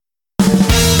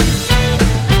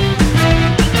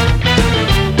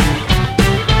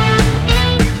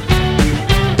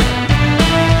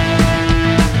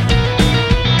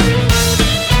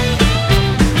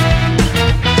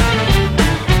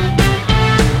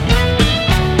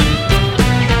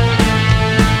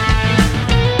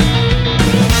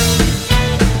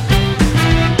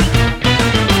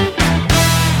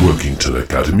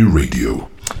Colony Radio.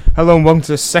 Hello and welcome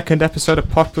to the second episode of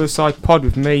Popular Side Pod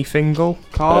with me, Fingal,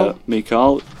 Carl. Me,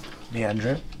 Carl. Me,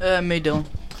 Andrew. Me, Dylan.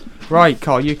 Right,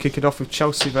 Carl, you kick it off with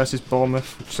Chelsea versus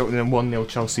Bournemouth, which resulted in a 1-0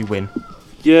 Chelsea win.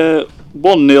 Yeah,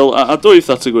 1-0. I don't know if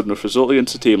that's a good enough result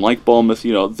against a team like Bournemouth.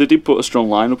 You know, they did put a strong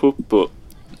lineup up, but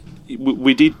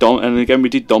we did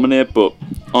dominate. But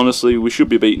honestly, we should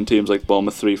be beating teams like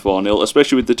Bournemouth 3-4-0,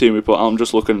 especially with the team we put out. I'm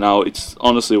just looking now; it's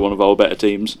honestly one of our better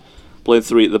teams. Playing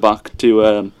three at the back, two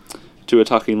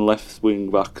attacking left wing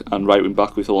back and right wing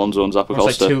back with Alonso and Zappacosta.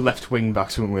 I'd say two left wing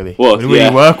backs wouldn't really. Wouldn't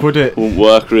really work, would it? Wouldn't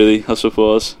work really, I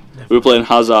suppose. We were playing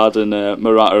Hazard and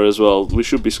Morata as well. We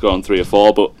should be scoring 3 or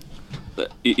 4, but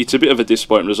it's a bit of a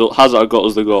disappointing result. Hazard got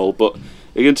us the goal, but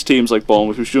against teams like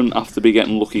Bournemouth, we shouldn't have to be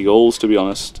getting lucky goals, to be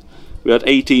honest. We had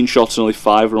 18 shots and only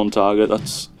 5 were on target.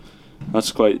 That's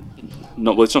quite...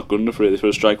 it's not good enough really for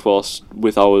a strike force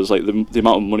with ours. Like the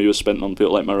amount of money was spent on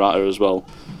people like Morata as well.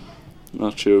 I'm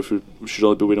not sure if we should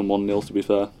only be winning 1-0, to be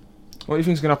fair. What do you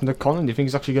think is going to happen to Conor? Do you think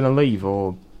he's actually going to leave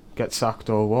or get sacked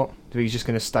or what? Do you think he's just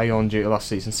going to stay on due to last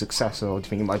season's success, or do you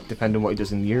think it might depend on what he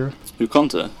does in the Euro? Who,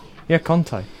 Conte? Yeah,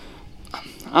 Conte.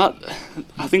 I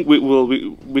think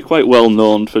we're quite well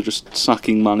known for just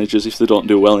sacking managers if they don't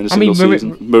do well in a single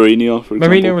season. Mourinho, for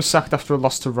example. Mourinho was sacked after a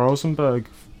loss to Rosenborg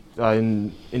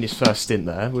in his first stint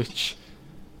there, which...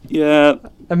 Yeah.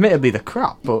 Admittedly, they're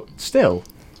crap, but still...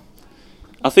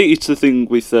 I think it's the thing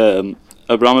with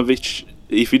Abramovich.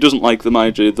 If he doesn't like the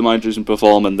manager isn't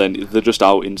performing, then they're just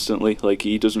out instantly. Like,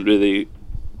 he doesn't really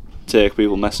take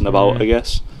people messing about, I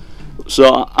guess.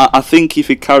 So I think if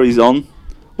he carries on,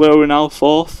 where are we now,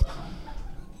 4th?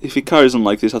 If he carries on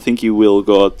like this, I think he will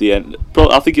go at the end.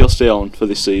 I think he'll stay on for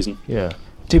this season. Yeah.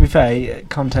 To be fair,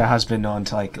 Conte has been known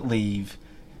to leave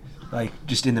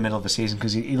just in the middle of the season,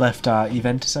 because he left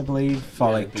Juventus, I believe,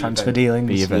 for transfer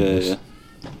dealings. Yeah.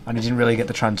 And he didn't really get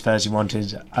the transfers he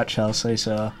wanted at Chelsea,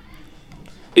 so...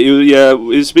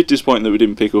 It's a bit disappointing that we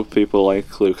didn't pick up people like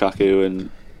Lukaku,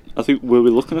 and I think, were we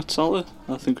looking at Salah?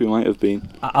 I think we might have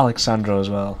been. Alexandro as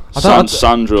well.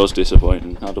 Sandro's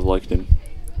disappointing. I'd have liked him.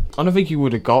 I don't think you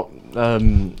would have got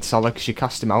Salah because you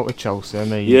cast him out at Chelsea. I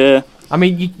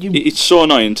mean, it's so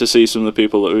annoying to see some of the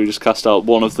people that we just cast out.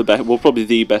 One of the best, probably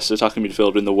the best attacking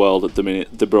midfielder in the world at the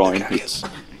minute, De Bruyne.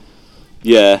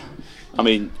 I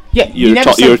mean, you're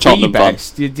a Tottenham fan.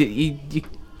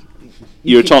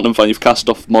 You're a Tottenham fan. You've cast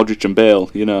off Modric and Bale.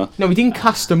 You know. No, we didn't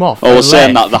cast them off. I was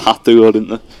saying that they had to go, didn't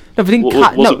they?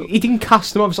 No, he didn't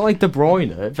cast them off. It's not like De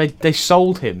Bruyne. They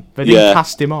sold him. They didn't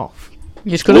cast him off.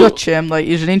 You just could have got Chamberlain.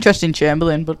 He's an interesting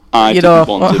Chamberlain, but I didn't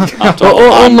want him at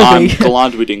all. I'm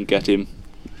glad we didn't get him.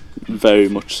 Very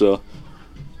much so.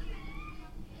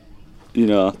 You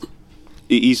know,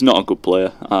 he's not a good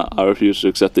player. I refuse to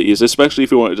accept that he is, especially if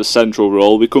he wanted a central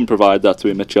role. We couldn't provide that to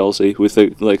him at Chelsea with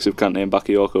the likes of Kante and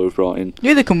Bakayoko we've brought in.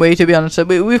 Neither can we, to be honest.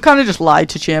 We've kind of just lied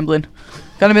to Chamberlain.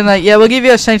 Kind of been like, yeah, we'll give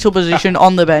you a central position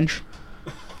on the bench.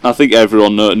 I think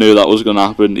everyone knew that was going to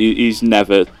happen. He's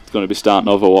never going to be starting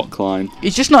over Watt-Klein.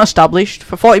 He's just not established.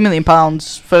 For £40 million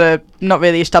for a not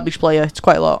really established player, it's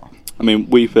quite a lot. I mean,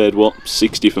 we paid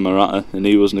 60 for Morata, and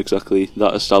he wasn't exactly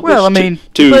that established. Well, I mean,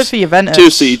 he played for Juventus.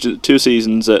 Two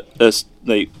seasons at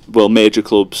major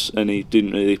clubs, and he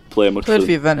didn't really play much. Played for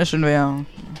Juventus and Real.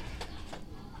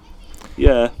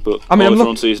 Yeah, but I mean,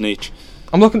 one season each.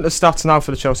 I'm looking at the stats now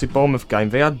for the Chelsea Bournemouth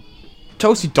game.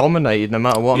 Chelsea dominated no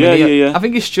matter what. Yeah. I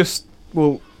think it's just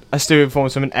a steering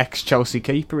performance from an ex-Chelsea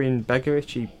keeper in Begovic.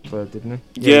 He played, didn't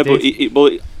he? Yeah, but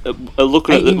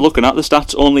looking at the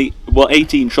stats, only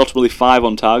 18 shots, only 5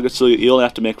 on target, so he only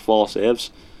had to make 4 saves,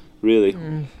 really.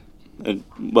 And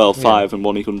 5 and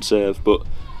 1 he couldn't save. But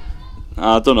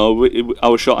I don't know.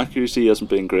 Our shot accuracy hasn't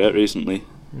been great recently,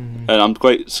 and I'm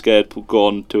quite scared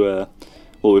going to.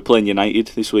 We're playing United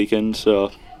this weekend,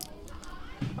 so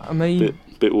I mean,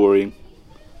 bit worrying.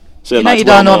 United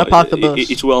don't know how to park the bus.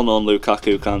 It's well known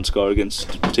Lukaku can't score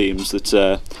against teams that's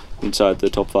inside the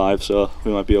top 5, so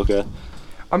we might be okay.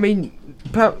 I mean,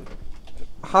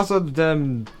 Hazard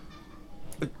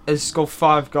has scored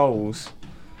 5 goals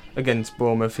against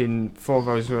Bournemouth. In 4 of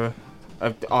those were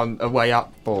away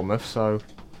at Bournemouth, so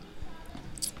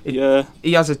he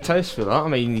has a taste for that. I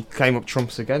mean, he came up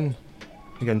trumps again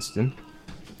against him.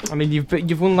 I mean,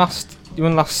 you've won last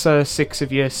 6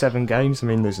 of your 7 games. I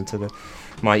mean, losing to the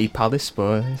mighty Palace,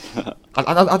 but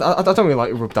I don't really like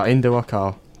to rub that in, do I,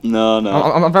 Carl? No.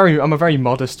 I'm a very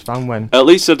modest fan. When at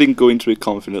least I didn't go into it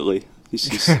confidently. This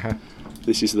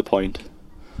is the point.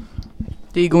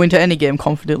 Do you go into any game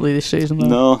confidently this season, though?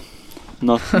 No.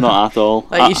 not at all.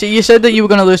 Like you said that you were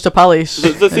going to lose to Palace.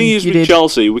 The thing is you with did.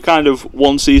 Chelsea, we kind of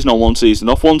one season on one season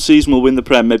off. One season we'll win the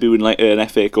Prem, maybe win like an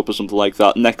FA Cup or something like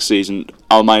that. Next season,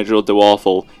 our manager will do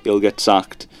awful. He'll get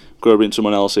sacked. Go bring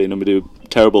someone else in, and we do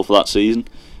terrible for that season.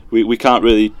 We can't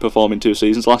really perform in 2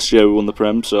 seasons. Last year we won the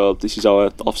Prem, so this is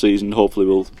our off season. Hopefully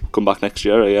we'll come back next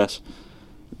year, I guess.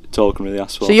 It's all I can really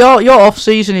ask for. So your off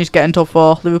season is getting top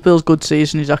 4. Liverpool's good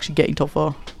season is actually getting top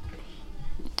 4.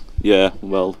 Yeah,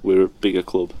 well, we're a bigger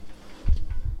club.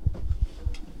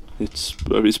 It's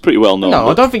pretty well known. No,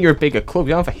 I don't think you're a bigger club.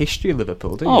 You don't have a history of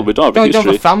Liverpool, do you? Oh, we don't have a You don't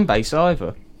have history. a fan base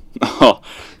either. Oh,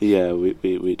 yeah, we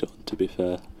don't, to be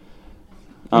fair.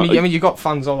 I mean, you've got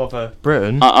fans all over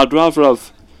Britain. I'd rather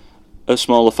have a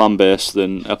smaller fan base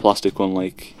than a plastic one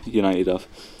like United have.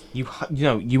 You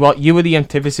were the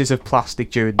antithesis of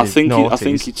plastic during the I think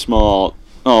noughties. it's more.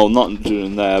 Oh, not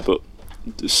during there, but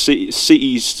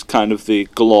City's kind of the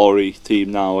glory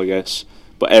team now, I guess.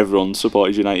 But everyone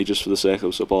supported United just for the sake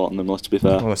of supporting them. Let's be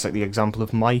fair. Well, let's take the example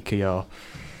of Mikey, our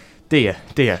dear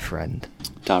friend.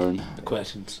 Darren.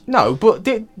 Acquaintance. No, but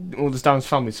does Darren's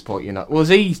family support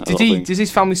United? Does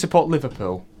his family support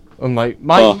Liverpool? Unlike good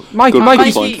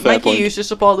Mikey, point. Fair Mikey point. used to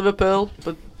support Liverpool,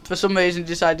 but for some reason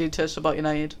decided to support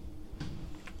United.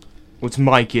 well, it's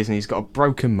Mikey, isn't he? He's got a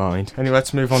broken mind. Anyway,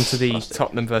 let's move on to the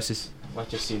Tottenham versus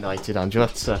Manchester United. Andrew,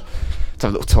 let's have a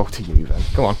little talk to you then.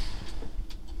 Go on.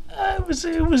 It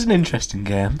was an interesting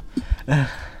game.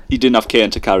 You didn't have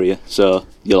Kane to carry you, so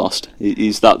you lost.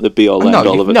 Is that the be-all,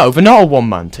 end-all of it? No, they're not a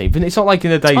one-man team. But it's not like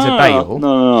in the days of Bale.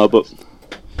 No, but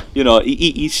you know,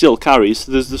 he still carries.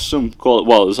 There's some quality.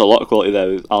 Well, there's a lot of quality there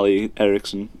with Ali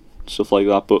Eriksson, stuff like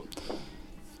that. But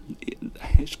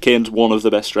Kane's one of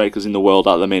the best strikers in the world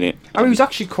at the minute. I mean, it was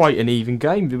actually quite an even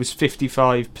game. There was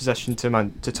 55 possession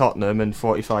to Tottenham and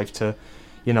 45 to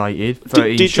United.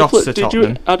 13 shots to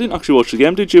Tottenham. I didn't actually watch the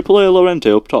game. Did you play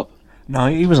Llorente up top? No,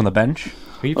 he was on the bench.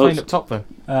 Were you playing up top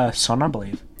then? Son, I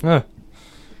believe. I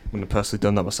wouldn't have personally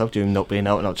done that myself, due to not being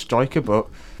out-and-out striker, but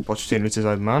Pochettino's his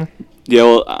own man. Yeah,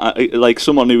 well, like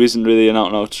someone who isn't really an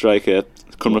out-and-out striker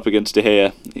coming up against De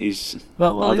Gea, he's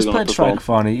Well, he's gonna played perform. striker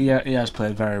for and he has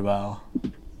played very well.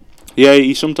 Yeah,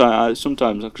 he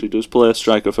sometimes actually does play a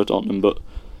striker for Tottenham, but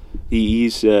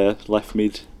he's left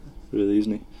mid, really,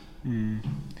 isn't he?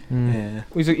 Yeah.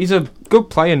 He's a good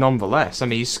player nonetheless. I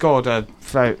mean, he scored a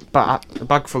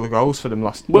bag full of goals for them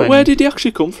last. Where did he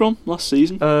actually come from last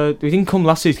season? He didn't come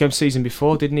last season. He came season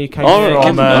before, didn't he? He came Oh,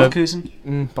 from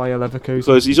Leverkusen. Bayer Leverkusen.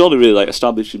 Because he's only really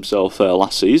established himself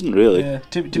last season, really. Yeah.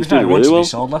 To be He's fair, he doing wanted really to well. be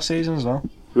sold last season as well.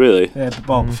 Really? Yeah,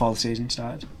 before the season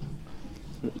started.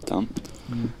 Damn.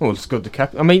 Well, it's good to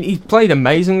keep. I mean, he played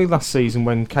amazingly last season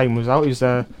when Kane was out. He was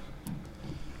there.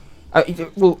 I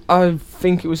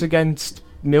think it was against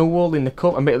Millwall in the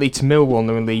cup. Admittedly, to Millwall,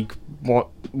 they were in League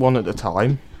One at the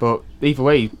time. But either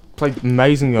way, he played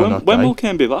amazingly on that When day. will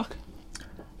Kane be back?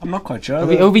 I'm not quite sure.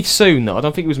 It'll be soon though. I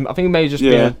don't think it was. I think it may just be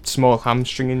Yeah. a small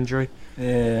hamstring injury.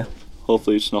 Yeah.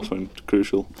 Hopefully it's nothing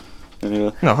crucial.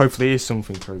 Anyway. No, hopefully it is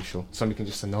something crucial. Something can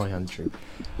just annoy Andrew.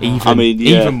 Yeah.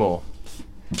 Even more.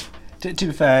 To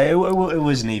be fair, it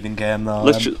was an even game though.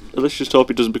 Let's just hope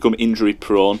he doesn't become injury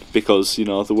prone because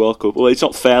the World Cup. Well, it's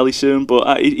not fairly soon,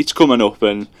 but it's coming up,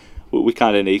 and we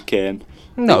kind of need Kane.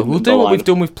 No, in we'll the do what lineup. we've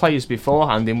done with players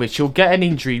beforehand, in which he'll get an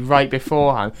injury right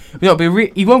beforehand. No,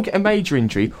 he won't get a major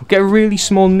injury. He'll get a really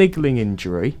small niggling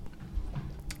injury,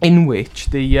 in which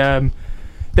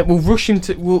that will rush him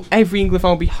to. Will every England fan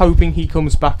will be hoping he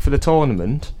comes back for the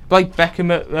tournament, like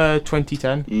Beckham at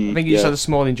 2010. I think he just had a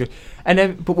small injury, and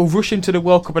then but we'll rush him to the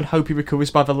World Cup and hope he recovers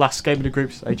by the last game of the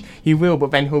group stage. He will,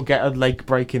 but then he'll get a leg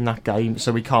break in that game,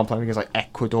 so we can't play him against like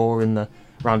Ecuador in the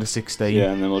round of 16.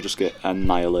 Yeah, and then we'll just get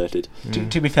annihilated.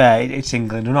 To be fair, it's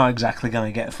England. We're not exactly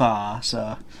going to get far,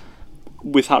 so.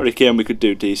 With Harry Kane, we could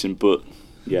do decent, but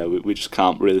yeah, we just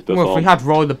can't really perform. Well, if we had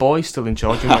Roy the boy still in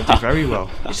charge, we might do very well.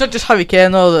 It's not just Harry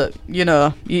Kane though that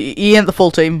he ain't the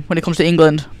full team when it comes to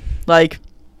England. Like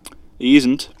He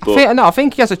isn't, but I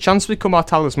think he has a chance to become our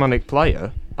talismanic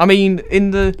player. I mean,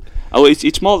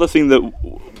 it's more the thing that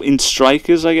in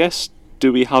strikers, I guess,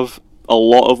 do we have a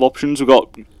lot of options? We've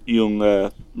got young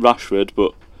Rashford,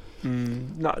 but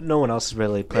No one else has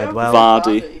really played well.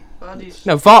 Vardy.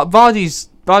 no, Vardy's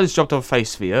dropped off the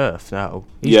face of the earth now.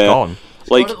 He's gone.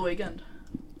 Like, at the weekend.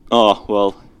 oh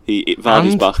well,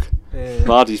 Vardy's And? back.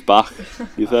 Vardy's back.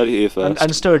 You've heard it here first.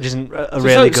 And Sturridge isn't a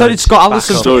really good. so did Scott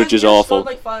Allison. backup. Sturridge is awful.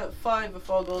 Like five or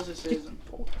 4 goals this season.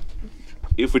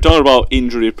 If we're talking about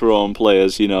injury-prone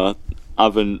players,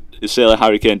 having say like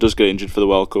Harry Kane does get injured for the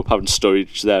World Cup, having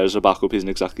Sturridge there as a backup isn't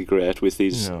exactly great with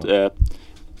his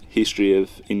history of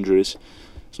injuries.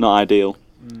 It's not ideal.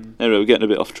 Anyway, we're getting a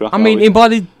bit off track. I mean, by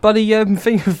the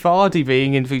thing of Vardy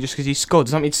being in for just because he scored,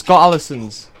 does that mean Scott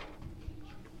Allison's?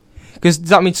 Because does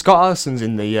that mean Scott Allison's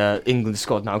in the England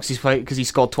squad now? Because he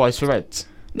scored twice for Reds.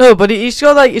 No, but he's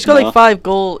got like 5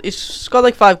 goals. He's got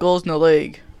like 5 goals in the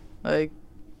league. Like,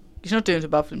 he's not doing too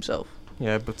bad for himself.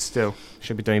 Yeah, but still,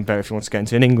 should be doing better if he wants to get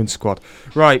into an England squad.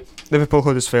 Right, Liverpool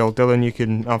Huddersfield. Dylan, you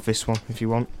can have this one if you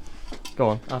want. Go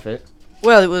on, have it.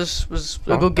 Well, it was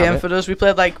a good game for us. We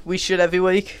played like we should every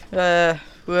week. We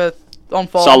were on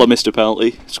form. Salah missed a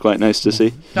penalty. It's quite nice to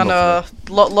see. And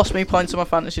lost me points on my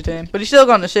fantasy team, but he still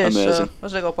got an assist. Amazing. So I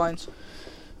still got points.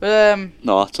 But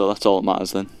No, that's all that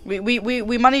matters then.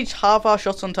 we managed half our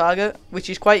shots on target, which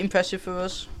is quite impressive for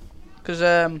us,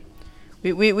 because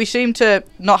we seem to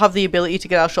not have the ability to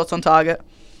get our shots on target.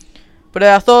 But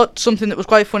I thought something that was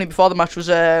quite funny before the match was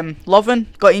Lovren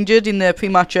got injured in the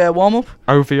pre-match warm-up.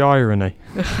 Oh, the irony.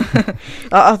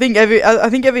 I think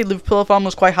every Liverpool fan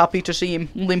was quite happy to see him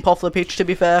limp off the pitch. To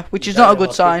be fair, which is not a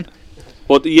good sign.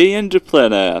 Well, you ended up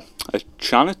playing a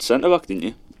Chan at centre back, didn't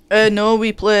you? No,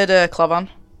 we played Clavan.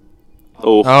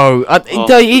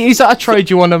 Is that a trade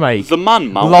you want to make? The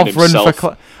man mounted himself.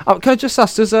 Can I just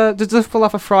ask, does Liverpool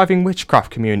have a thriving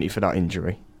witchcraft community for that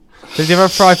injury? Does he have a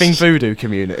thriving voodoo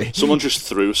community? Someone just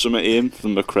threw something at him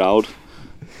from the crowd.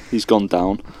 He's gone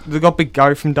down. They got Big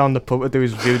Gary from down the pub to do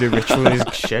his voodoo ritual in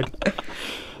his shed.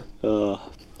 Yeah,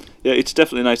 it's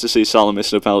definitely nice to see Salah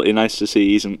missing a penalty. Nice to see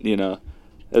he isn't,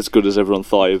 as good as everyone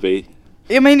thought he'd be.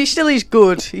 I mean, he still is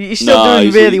good. He's still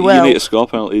doing really well. You need to score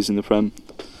penalties in the Prem.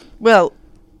 Well,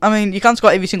 I mean, you can't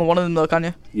score every single one of them though,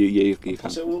 can you? You can.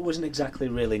 So it wasn't exactly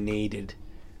really needed.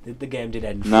 The game did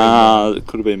end. It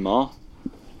could have been more.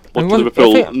 But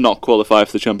Liverpool not qualify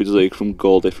for the Champions League from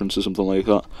goal difference or something like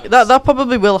that. That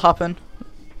probably will happen.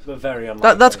 But very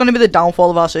unlikely. That's going to be the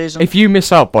downfall of our season. If you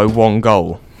miss out by 1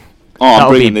 goal... I'm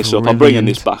bringing this up. I'm bringing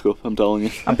this back up, I'm telling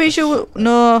you. I'm pretty sure...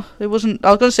 No, it wasn't...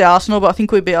 I was going to say Arsenal, but I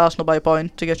think we beat Arsenal by a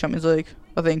point to get Champions League.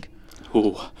 I think.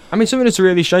 Ooh. I mean, something that's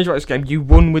really strange about this game, you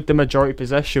won with the majority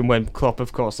possession when Klopp,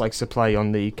 of course, likes to play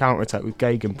on the counter-attack with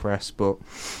Gegenpress, but...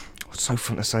 It's so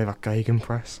fun to say that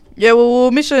Gegenpress. Yeah, well,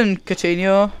 we're missing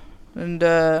Coutinho, and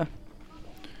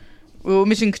we were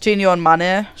missing Coutinho and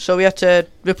Mane, so we had to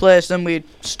replace them with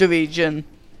Sturridge and,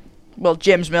 well,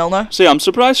 James Milner. See, I'm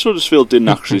surprised Huddersfield didn't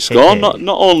actually score, not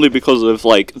only because of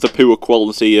like the poor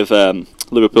quality of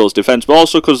Liverpool's defence, but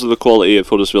also because of the quality of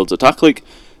Huddersfield's attack. Like,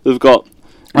 they've got...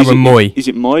 Aaron Moy. Is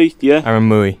it Moy? Yeah. Aaron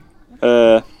Moy.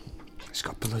 He's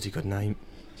got a bloody good name.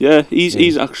 Yeah,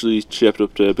 he's actually shaped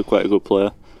up to be quite a good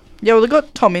player. Yeah, well, they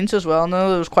got Tom Ince as well. I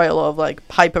know there was quite a lot of like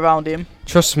hype around him.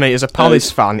 Trust me, as a Palace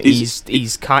fan,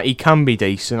 he can be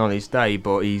decent on his day,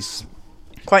 but he's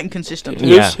quite inconsistent.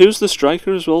 Who's the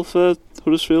striker as well for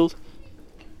Huddersfield?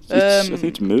 I think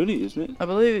it's Mooney, isn't it? I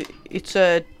believe it's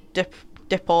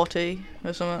Deporte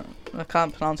or something. I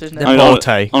can't pronounce his name.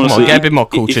 Deporte. Come on, get a bit more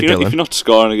culture, Dylan. If you're not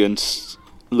scoring against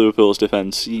Liverpool's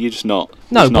defence, you're just not.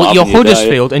 No, but you're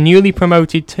Huddersfield, a newly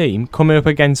promoted team, coming up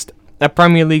against a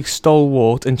Premier League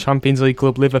stalwart and Champions League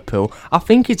club Liverpool. I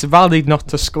think it's valid not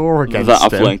to score against them.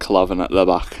 That are playing Clavan at the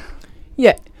back.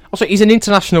 Yeah. Also, he's an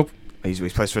international... He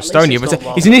plays for Estonia, but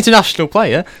he's an international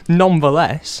player,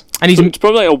 nonetheless. And it's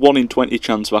probably like a 1 in 20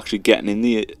 chance of actually getting in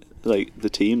the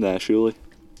team there, surely.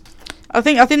 I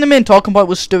think the main talking point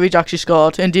was Sturridge actually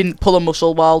scored and didn't pull a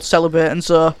muscle while celebrating,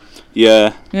 so...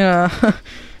 Yeah. Yeah.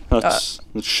 That's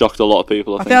shocked a lot of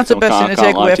people, I think. That's the best thing to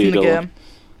take away from the game.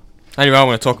 Anyway, I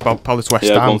want to talk about Palace West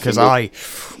Ham because I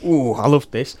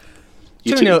loved this.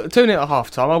 2-0 at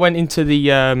half time. I went into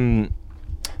the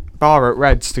bar at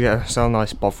Reds to get a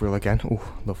nice Bovril again.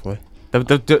 Oh, lovely.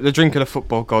 The drink of the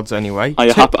football gods, anyway. Are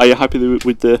you happy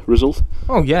with the result?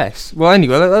 Oh yes. Well,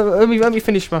 anyway, let me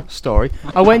finish my story.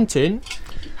 I went in.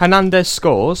 Hernandez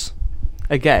scores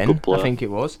again. I think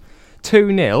it was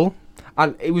 2-0,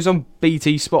 and it was on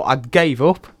BT Sport. I gave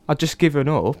up. I'd just given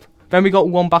up. Then we got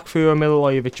one back through a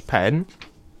Milivojevic pen,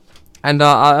 and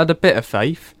I had a bit of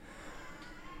faith.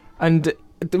 And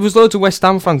there was loads of West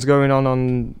Ham fans going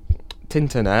on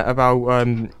Tinternet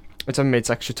about it's a mid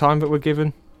extra time that we're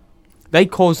given. They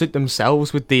caused it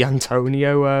themselves with the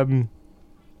Antonio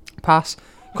pass.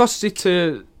 Crossed it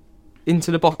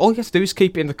into the box. All you have to do is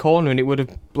keep it in the corner, and it would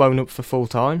have blown up for full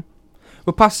time.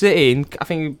 We passed it in. I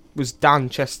think it was Dan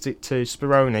chested it to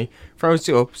Speroni, throws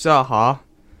it up. Zaha.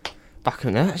 Back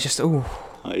in there, it's just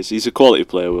he's a quality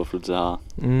player, Wilfried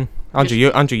Zaha.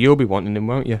 Andrew, you'll be wanting him,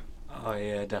 won't you? Oh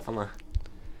yeah, definitely.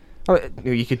 Oh,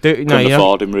 you could do. Couldn't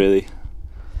afford him really.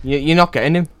 You're not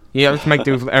getting him. You have to make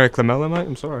do with Eric Lamela, mate.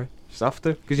 I'm sorry, just have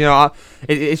to, because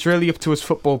it's really up to us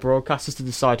football broadcasters to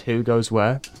decide who goes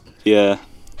where. Yeah,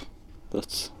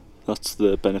 that's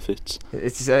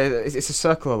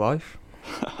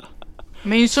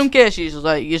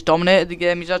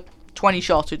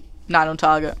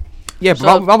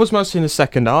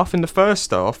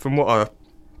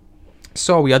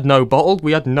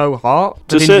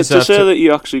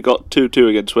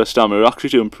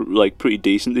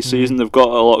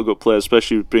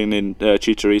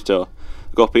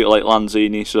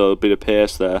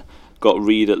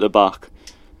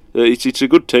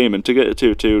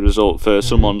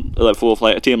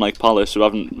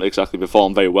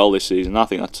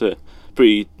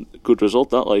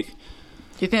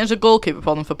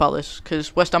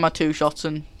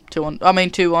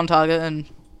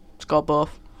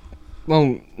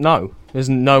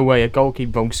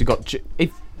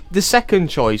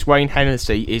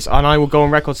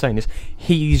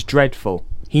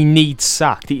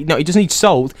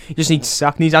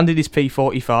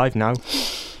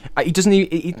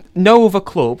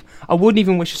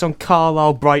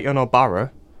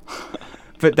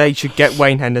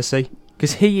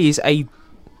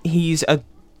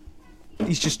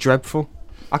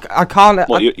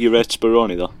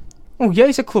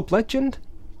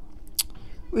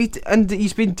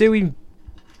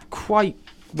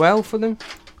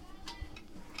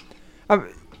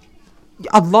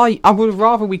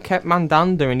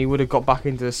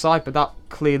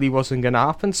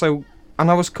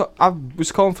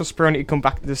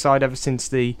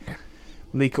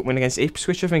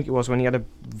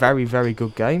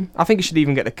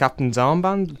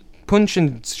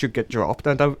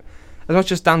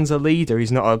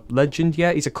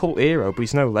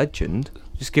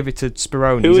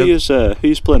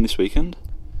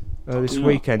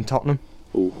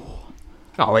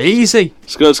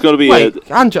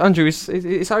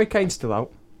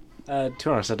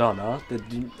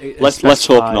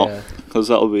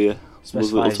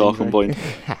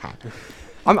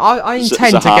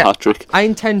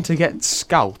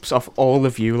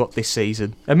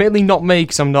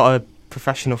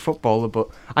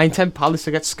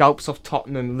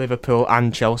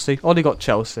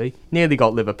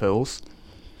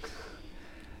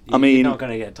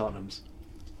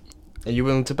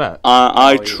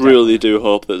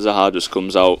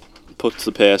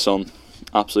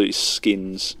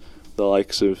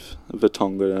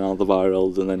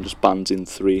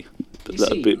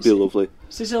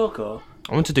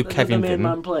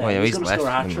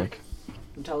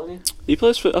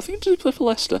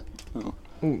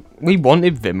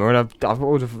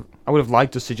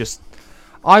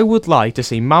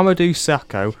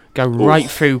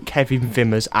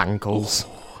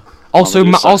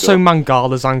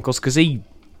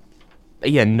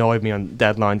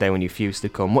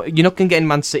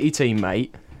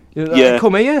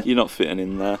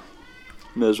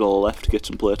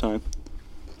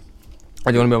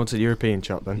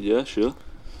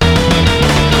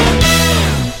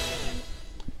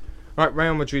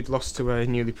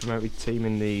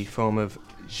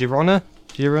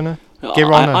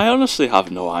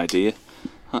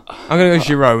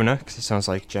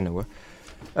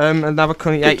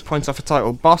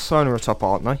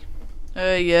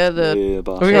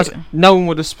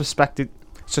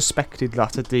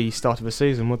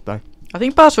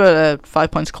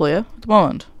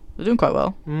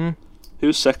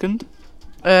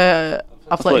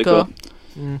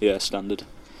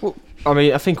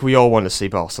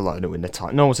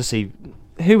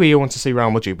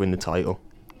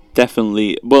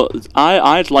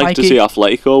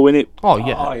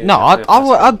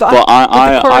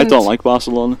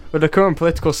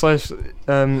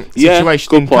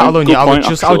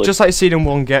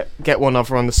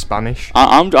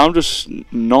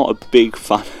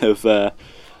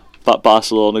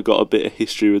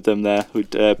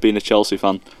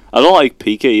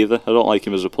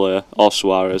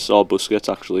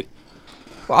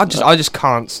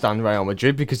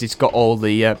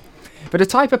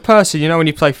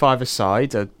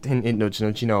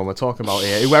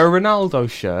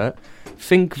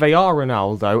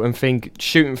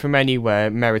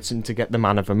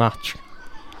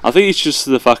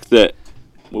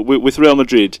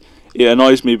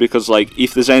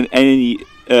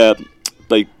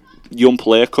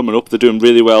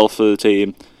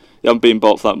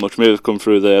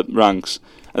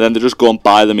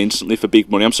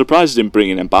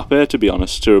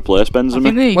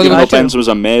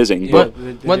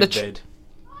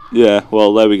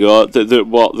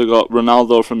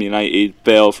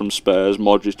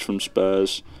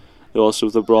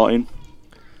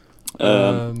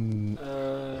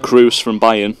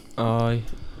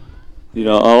You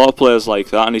know, a lot of players like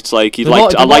that, and it's like I'd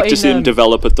like to see him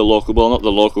develop at the local, well, not the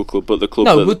local club, but the club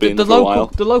that they've been for a while.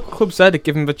 The local clubs there that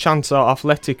give him a chance are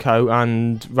Atletico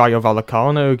and Rayo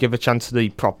Vallecano, who give a chance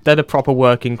to they're the proper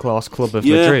working class club of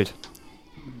Madrid.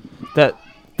 That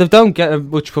they don't get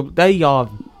much.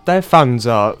 Their fans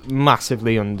are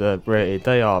massively underrated.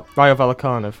 They are Rayo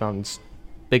Vallecano fans.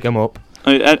 Big them up.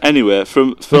 Anyway,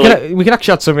 we can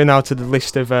actually add something now to the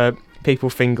list of people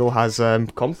Fingal has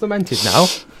complimented now.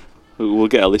 We'll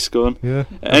get a list going. Yeah.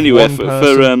 Anyway,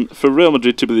 for Real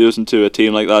Madrid to be losing to a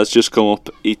team like that has just come up.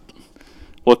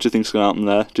 What do you think's going to happen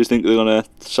there? Do you think they're going to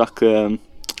sack Zidane?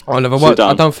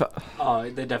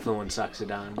 They definitely won't sack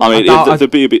Zidane. I mean, they'd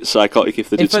be a bit psychotic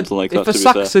if they did something like that. If they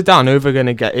sack Zidane, who are they going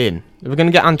to get in? Are we going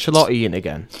to get Ancelotti in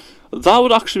again? That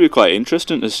would actually be quite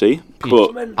interesting to see.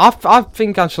 But I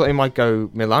think Ancelotti might go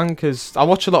Milan, because I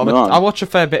watch a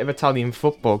fair bit of Italian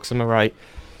football, because I'm right.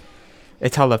 I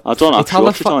don't actually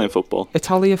watch Italian football.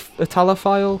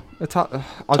 Italophile.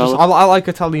 I like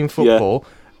Italian football. Yeah.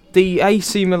 The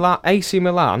AC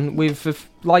Milan with the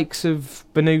likes of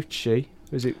Bonucci.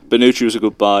 Is it? Bonucci was a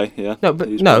good buy. Yeah. No, but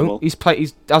he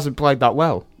hasn't played that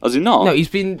well. Has he not? No, he's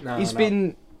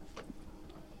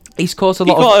caused a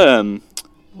lot of.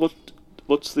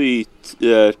 What's the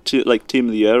team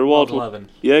of the year award? World 11.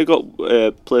 Yeah, he got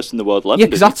placed in the World 11. Yeah,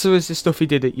 because that was the stuff he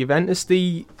did at Juventus.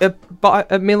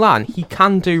 But at Milan, he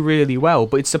can do really well,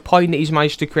 but it's the point that he's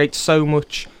managed to create so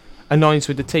much annoyance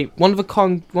with the team. One of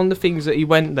the things that he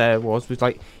went there was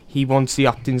like he wants the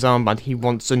captain's armband. He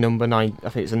wants a number 9. I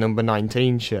think it's a number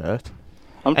 19 shirt.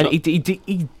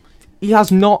 He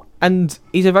has not, and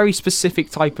he's a very specific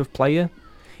type of player.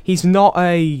 He's not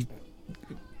a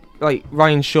like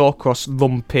Ryan Shawcross,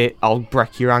 lump it, I'll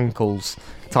break your ankles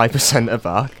type of centre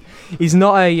back. He's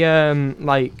not a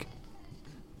like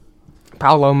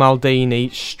Paolo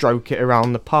Maldini, stroke it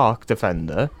around the park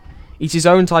defender. He's his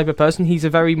own type of person. He's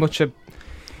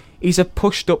he's a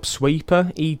pushed up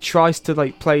sweeper. He tries to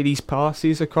like play these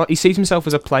passes across. He sees himself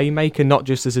as a playmaker, not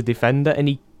just as a defender, and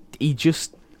he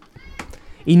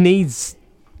needs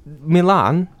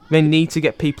Milan. They need to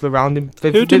get people around him.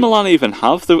 Who do Milan even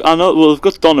have? I know. Well, they've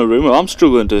got Donnarumma. I'm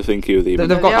struggling to think who they even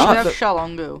have. They have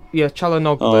Çalhanoğlu. Yeah,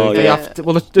 Çalhanoğlu. Oh, they have. They've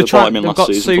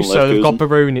got Suso. They've got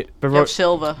Baruni. They have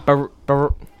Silva.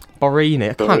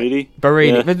 Barini.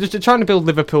 Barini. Yeah. They're trying to build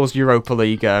Liverpool's Europa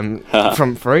League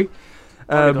front three.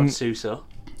 Got Suso.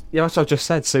 Yeah, that's what I just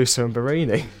said. Suso and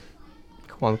Barini.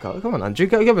 Come on, Andrew.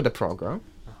 Go with the programme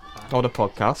or the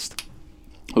podcast.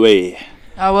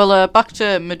 Back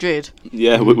to Madrid.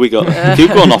 Yeah, we got.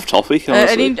 Keep going off topic.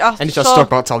 And just talk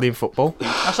about Italian football.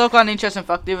 I saw quite an interesting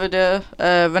fact the other day.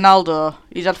 Ronaldo,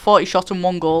 he's had 40 shots and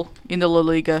 1 goal in the La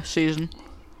Liga season.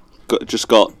 Just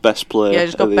got best player. Yeah,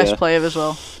 just got best player as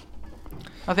well.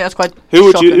 I think that's quite. Who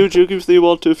would you give the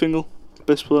award to, Fingal?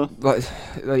 Best player. Like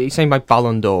you're saying by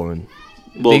Ballon d'Or and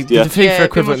the FIFA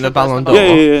equivalent of Ballon d'Or.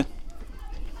 Yeah.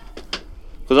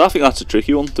 Because I think that's a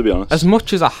tricky one, to be honest. As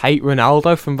much as I hate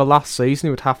Ronaldo from the last season,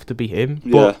 it would have to be him.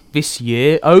 Yeah. But this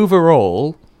year,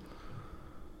 overall,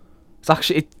 it's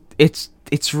actually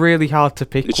it's really hard to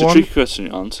pick one. It's a tricky question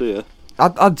to answer, yeah.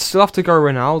 I'd still have to go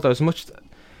Ronaldo. As much,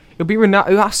 it'll be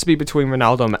Ronaldo. It has to be between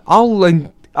Ronaldo and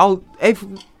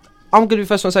I'm going to be the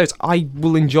first one to say this. I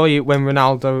will enjoy it when one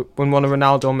of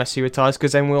Ronaldo or Messi retires,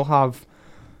 because then we'll have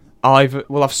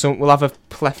a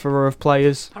plethora of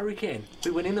players. Harry Kane, be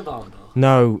winning the Ballon d'Or.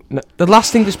 No, the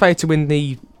last English player to win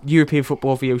the European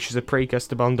Football of the Year, which is a precursor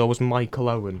to Ballon d'Or, was Michael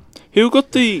Owen. Who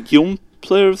got the young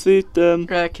player of the?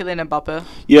 Kylian Mbappe.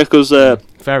 Yeah, because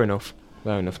fair enough.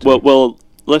 Well,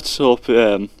 let's hope.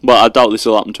 Well, I doubt this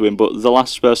will happen to him, but the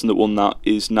last person that won that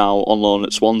is now on loan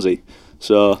at Swansea.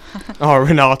 So.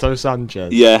 Renato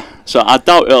Sanchez. Yeah, so I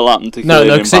doubt it'll happen to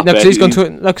Kylian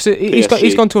Mbappe. No, because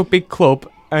he's gone to a big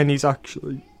club and he's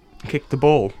actually kicked the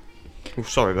ball. Oh,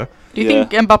 sorry there. Do you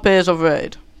think Mbappe is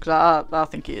overrated? Because I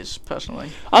think he is, personally.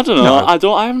 I don't know.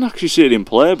 No. I haven't actually seen him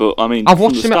play, but I mean, I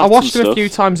watched him a few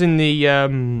times in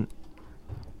the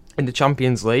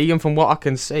Champions League, and from what I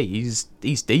can see, he's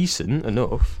decent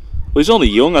enough. Well, he's only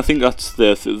young. I think that's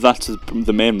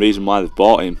the main reason why they've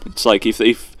bought him. It's like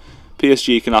if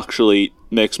PSG can actually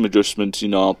make some adjustments,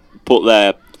 put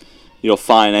their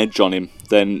fine edge on him,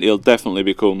 then he'll definitely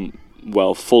become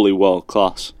fully world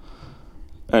class.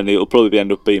 And it'll probably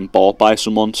end up being bought by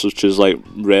someone such as like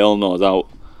Real, no doubt.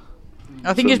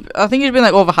 I think he's been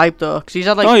like overhyped though, because he's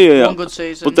had like one good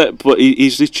season. But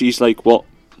he's like what,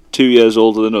 2 years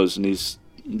older than us, and he's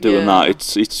doing that.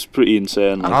 It's pretty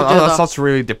insane. That's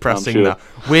really depressing. Sure.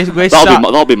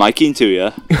 That'll be my keen too,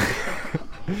 yeah.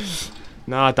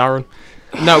 Nah, Darren.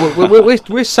 No,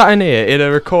 we're sat in here in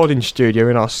a recording studio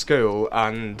in our school,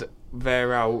 and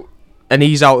they're out, and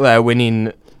he's out there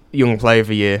winning Young Player of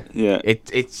the Year. Yeah.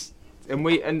 It's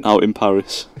and Out in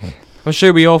Paris. I'm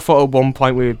sure we all thought at one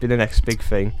point we would be the next big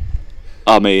thing.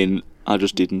 I mean, I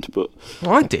just didn't, but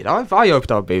Well, I did. I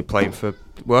hoped I'd be playing for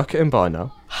Working by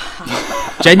now.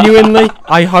 Genuinely,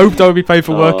 I hoped I would be playing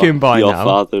for Working by your now.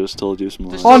 father has told you some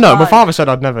more. Oh no, my Right. father said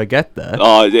I'd never get there.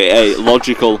 Oh, hey,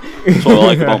 logical. That's what I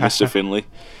like about Mr. Finley.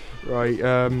 Right,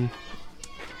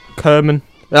 Kerman.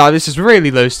 This is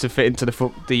really loose to fit into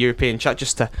the European chat,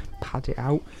 just to pad it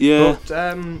out. Yeah,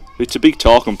 But it's a big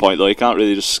talking point though. You can't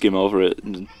really just skim over it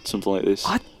and something like this.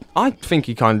 I think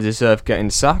he kind of deserved getting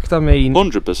sacked. I mean,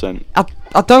 100%.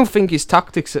 I don't think his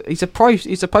tactics. He's a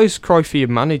post-Cruyffian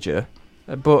manager,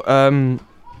 but I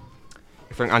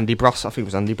think Andy Brassel. I think it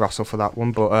was Andy Brassel for that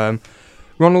one. But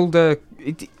Ronald,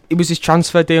 it was his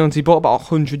transfer deal, and he bought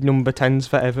about 100 number 10s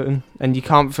for Everton, and you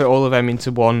can't fit all of them into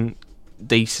one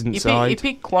decent He side.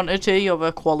 picked quantity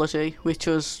over quality, which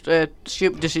was a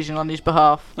stupid decision on his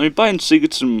behalf. I mean, buying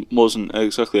Sigurdsson wasn't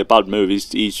exactly a bad move.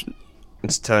 He's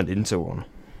It's turned into one.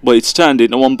 well, it's turned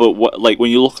into one. But like when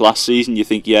you look last season, you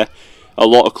think, yeah, a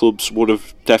lot of clubs would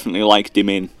have definitely liked him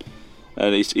in,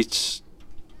 and it's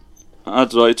I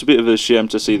don't know. It's a bit of a shame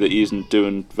to see that he isn't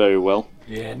doing very well.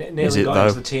 Yeah, Is nearly it got though?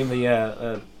 into the team of the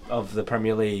year of the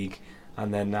Premier League,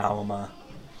 and then now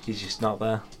he's just not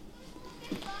there.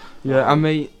 Yeah, I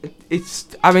mean, who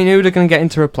are they going to get in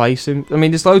to replace him? I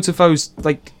mean, there's loads of those,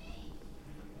 like,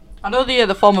 I know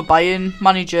the former Bayern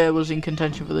manager was in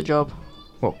contention for the job.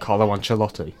 what, Carlo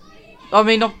Ancelotti? I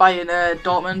mean, not Bayern,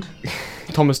 Dortmund.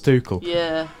 Thomas Tuchel.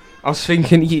 Yeah. I was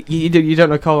thinking, you don't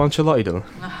know Carlo Ancelotti, do you?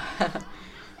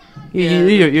 Yeah.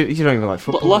 You don't even like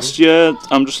But football. last year,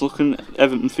 I'm just looking.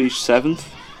 Everton finished 7th,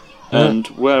 and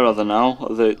where are they now?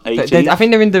 Are they 18th? I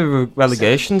think they're in the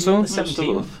relegation zone. The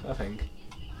 17th, I think.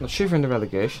 Not sure if they're in the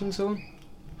relegation zone.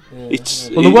 Yeah, It's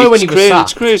yeah. Well, they were when it's he was crazy. sacked.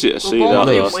 It's crazy to Well, see Bournemouth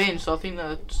that. didn't though. win, so I think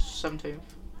they're 17th.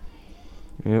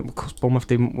 Yeah, because Bournemouth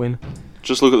didn't win.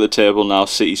 Just look at the table now.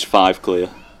 City's 5 clear.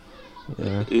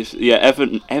 Yeah.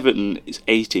 Everton is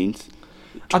 18th.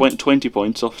 20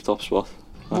 points off top spot.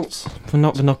 That's, They're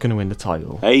not going to win the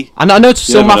title. hey, And I know it's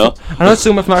still never I know it's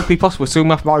still mathematically possible. It's still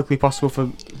mathematically possible for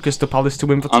Crystal Palace to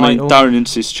win the I mean, title. Darren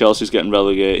insists Chelsea's getting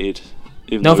relegated,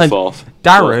 even No, though then 4th.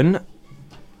 Darren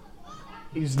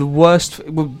is the worst.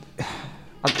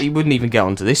 He wouldn't even get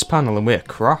onto this panel, and we're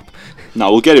crap. No,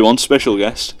 we'll get him on, special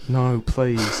guest. No,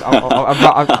 please. I'd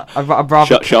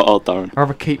rather Shout out Darren. I'd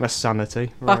rather keep my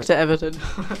sanity. Back Right. to Everton.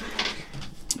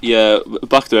 Yeah,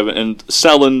 back to Everton.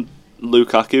 Selling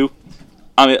Lukaku.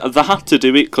 I mean, they had to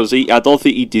do it because I don't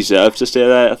think he deserves to stay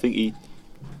there. I think he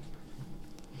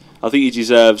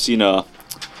deserves,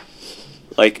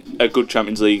 like a good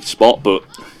Champions League spot. But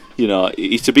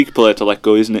it's a big player to let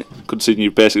go, isn't it? Considering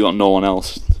you've basically got no one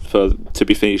else to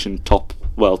be finishing top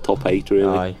 8,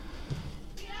 really. Aye.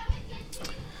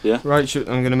 Yeah. Right, I'm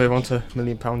going to move on to £1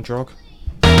 Million Jog.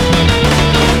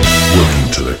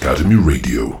 Welcome to Academy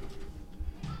Radio.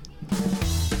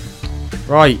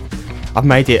 Right, I've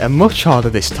made it much harder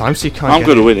this time, so you can't. I'm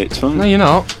going to win it. It's fine. No, you're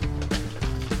not.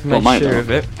 Make might sure not.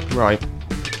 of it. Right.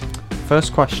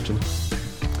 First question.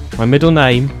 My middle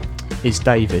name is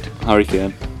David. Harry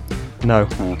Kane. No.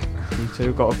 Oh. You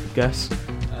two got a guess?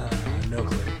 No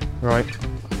clue. Right.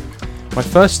 My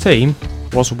first team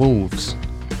was Wolves.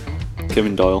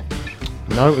 Kevin Doyle.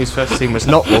 No, his first team was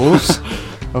not Wolves.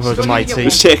 Other than my team.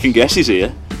 Who's taking guesses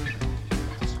here?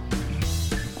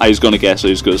 I was going to guess, so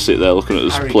he's going to sit there looking at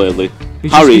us Harry. plainly.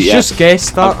 He's Harry, he's yeah. just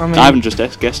guessed that. I mean, I haven't just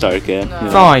guessed Harry Kane. No. you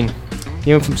know. fine.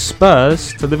 He went from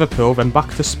Spurs to Liverpool, then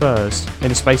back to Spurs in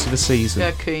the space of a season.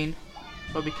 Yeah, Keane.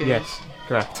 Bobby Keane. Yes,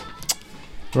 correct.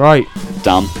 Right,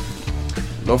 Damn,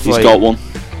 lovely. he's got one.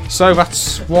 So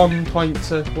that's 1 point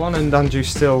to 1, and Andrew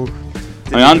still. I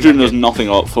mean, Andrew knows nothing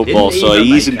about football, Didn't so even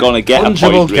he make isn't it. going to get a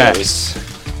Fungible point, really.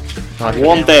 guess. Right,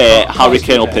 One day, Harry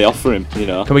Kane will pay off for him,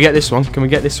 Can we get this one? Can we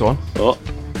get this one? Oh,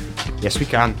 Yes, we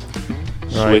can.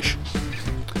 Right. swish.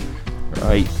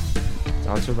 Right.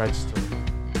 Down to Redstone.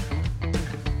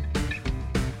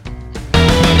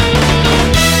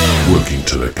 Working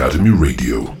to Academy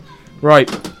Radio. Right.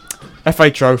 FA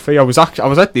Trophy. I was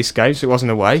at this game, so it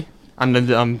wasn't away. And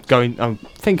then I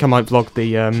think I might vlog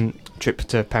the trip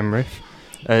to Penrith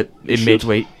in should.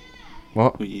 midweek.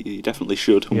 What? You definitely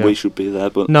should, and Yeah. we should be there,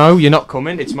 but No, you're not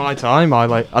coming. It's my time.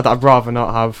 I'd rather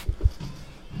not have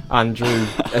Andrew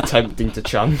attempting to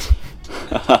chant.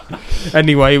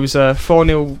 Anyway, it was a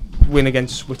 4-0 win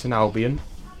against Switton Albion.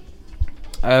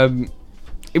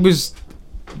 It was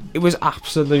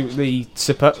absolutely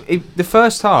superb. The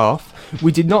first half,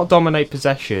 we did not dominate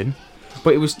possession,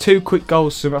 but it was 2 quick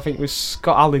goals from, I think it was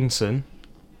Scott Allinson,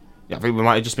 I think we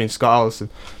might have just been Scott Allison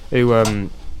who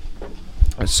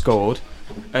scored,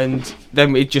 and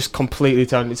then it just completely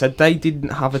turned. It said they didn't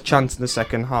have a chance in the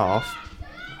second half.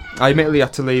 I admittedly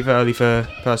had to leave early for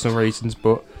personal reasons,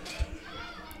 but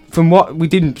from what we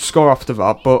didn't score after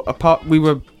that, but apart we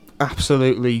were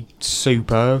absolutely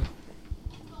superb.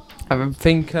 I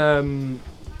think Gary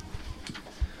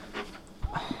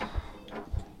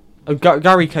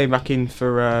came back in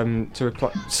for to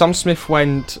replace. Sam Smith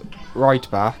went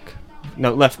left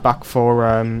back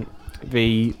for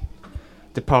the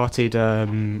departed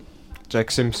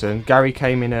Jake Simpson. Gary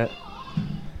came in at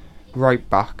right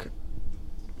back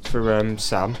for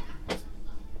Sam.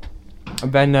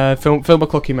 And then Phil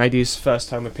McCluskey made his first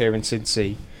home appearance since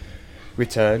he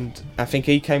returned. I think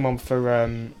he came on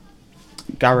for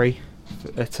Gary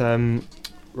at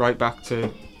right back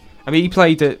to. I mean, he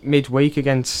played at midweek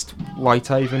against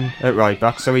Whitehaven at right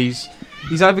back, so he's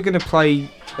either going to play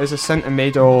as a centre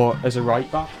mid or as a right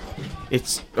back.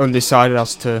 It's undecided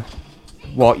as to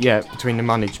what yet between the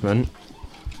management.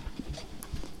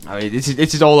 I mean, this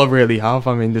is all I really have.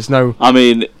 I mean, there's no. I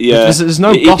mean, yeah. There's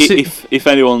no gossip. If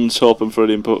anyone's hoping for an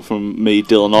input from me,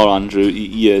 Dylan, or Andrew,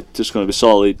 you're just going to be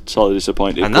sorely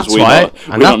disappointed And that's because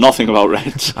we know nothing about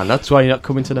Reds. And that's why you're not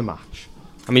coming to the match.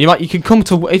 I mean, you can come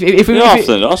to if You have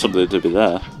to something to be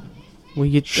there. Well,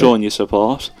 you showing your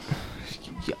support.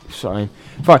 Yeah, fine.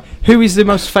 Who is the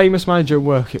most famous manager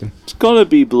working? It's got to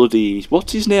be bloody.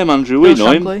 What's his name, Andrew? We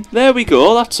know him. There we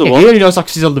go. That's the one. He only knows like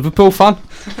he's a Liverpool fan.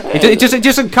 It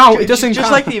doesn't count. It doesn't just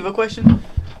count. like the other question.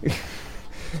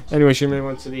 Anyway, should we move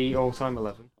on to the all-time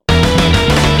 11?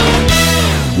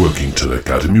 Working Till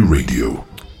Academy Radio.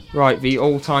 Right, the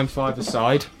all-time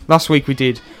five-a-side. Last week we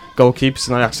did goalkeepers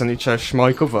and I accidentally chose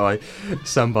Schmeichel, but I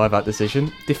stand by that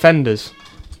decision. Defenders.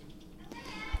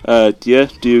 Yeah,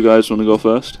 do you guys want to go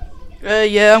first?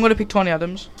 Yeah, I'm going to pick Tony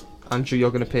Adams. Andrew,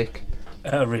 you're going to pick.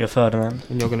 Rio Ferdinand.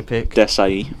 And you're going to pick.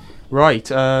 Desai.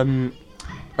 Right, a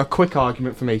quick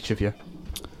argument from each of you.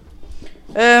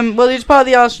 Well, he's part of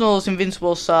the Arsenal's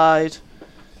invincible side.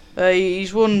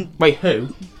 He's won. Wait,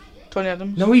 who? Tony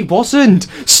Adams. No, he wasn't.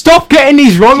 Stop getting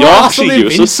these wrong. You're Arsenal actually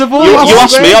useless. invincible. You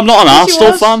asked me. I'm not an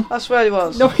Arsenal fan. I swear he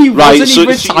was. No, he wasn't. He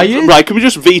retired. Right, can we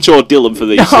just veto Dylan for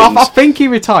these things? I think he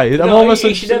retired. I'm almost.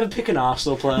 You should never pick an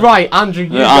Arsenal player. Right, Andrew.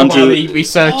 You Andrew he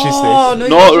researches this.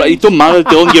 No, right, it doesn't matter,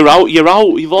 Dylan. You're out. You're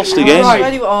out. You've lost again. Right.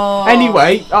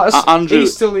 Anyway, Andrew,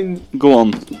 he's still in. Go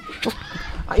on.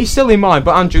 He's still in mine,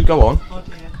 but Andrew, go on.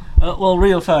 Well,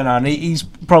 Rio Ferdinand, he's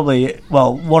probably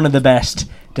one of the best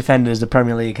defenders the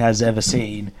Premier League has ever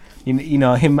seen. You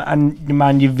know, him and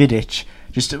Nemanja Vidic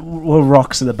just were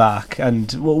rocks at the back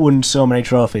and won so many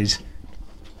trophies.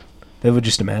 They were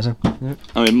just amazing.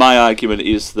 I mean, my argument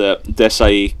is that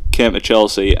Desai came to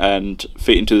Chelsea and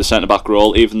fit into the centre-back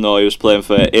role, even though he was playing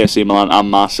for AC Milan and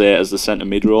Marseille as the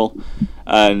centre-mid role.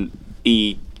 And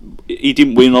he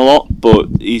didn't win a lot, but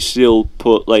he still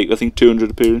put, I think 200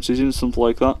 appearances in, something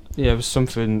like that. Yeah, it was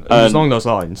something along those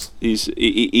lines.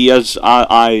 He has,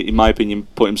 in my opinion,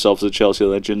 put himself as a Chelsea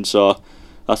legend, so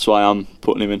that's why I'm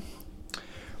putting him in.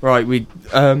 Right,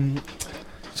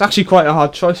 it's actually quite a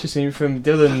hard choice to see from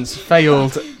Dylan's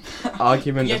failed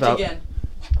argument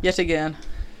Yet again.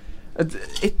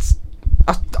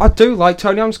 I do like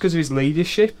Tony Adams because of his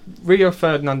leadership. Rio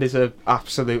Ferdinand is an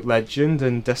absolute legend,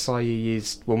 and Desai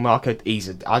is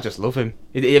I just love him.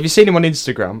 Have you seen him on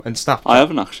Instagram and Snapchat? I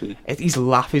haven't actually. His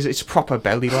laugh it's a proper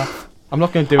belly laugh. I'm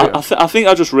not going to do it. I think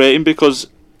I just rate him because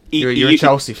you're a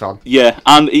Chelsea fan. Yeah,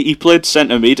 and he played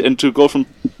centre mid, and to go from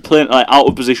playing out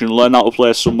of position, learn how to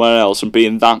play somewhere else, and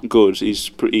being that good is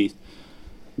pretty.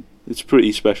 It's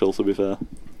pretty special, to be fair.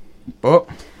 But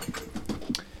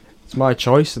it's my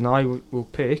choice, and I will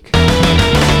pick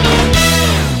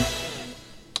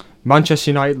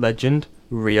Manchester United legend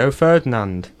Rio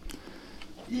Ferdinand.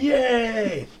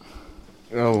 Yay!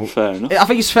 Oh, fair enough. I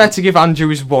think it's fair to give Andrew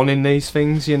his one in these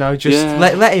things. You know, just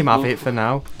let him have it for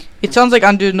now. It sounds like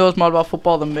Andrew knows more about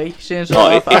football than me. Since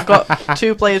I've got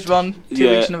 2 players run 2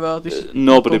 weeks in a row.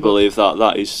 Nobody believe that.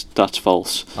 That's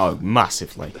false. Oh,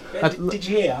 massively. Did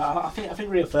you hear? I think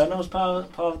Rio Ferdinand was part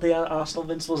of the Arsenal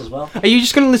Invincibles as well. Are you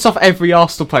just going to list off every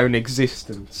Arsenal player in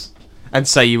existence and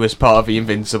say you was part of the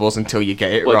Invincibles until you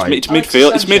get it right? It's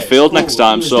midfield. It's midfield next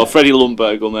time. So Freddie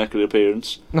Ljungberg will make an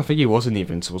appearance. I think he was in the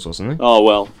Invincibles, wasn't he? Oh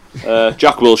well.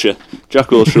 Jack Wilshere. Jack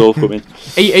Wilshere will come in.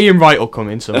 Ian Wright will come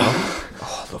in somehow.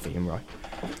 I love Ian Wright.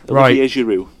 Right.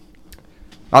 Giroud.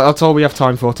 That's all we have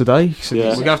time for today. So we're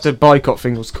going to have to boycott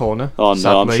Fingal's Corner. Oh no,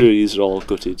 sadly. I'm sure he's all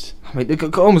gutted. I mean, the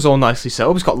corner was all nicely set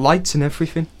up. It's got lights and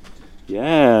everything.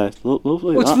 Yeah,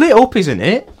 lovely. Well, it's lit up, isn't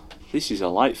it? This is a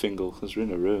light Fingal because we're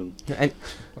in a room. And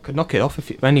I could knock it off if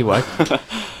you... Anyway.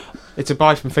 It's a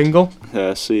bye from Fingal.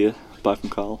 See you. Bye from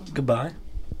Carl. Goodbye.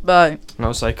 Bye. And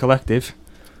I'll say collective.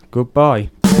 Goodbye.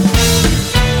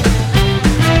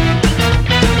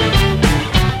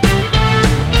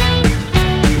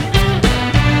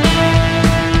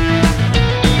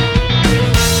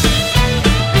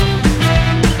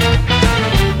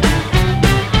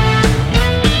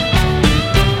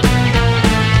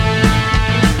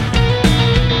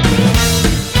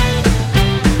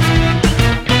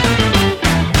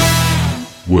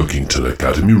 Workington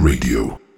Academy Radio.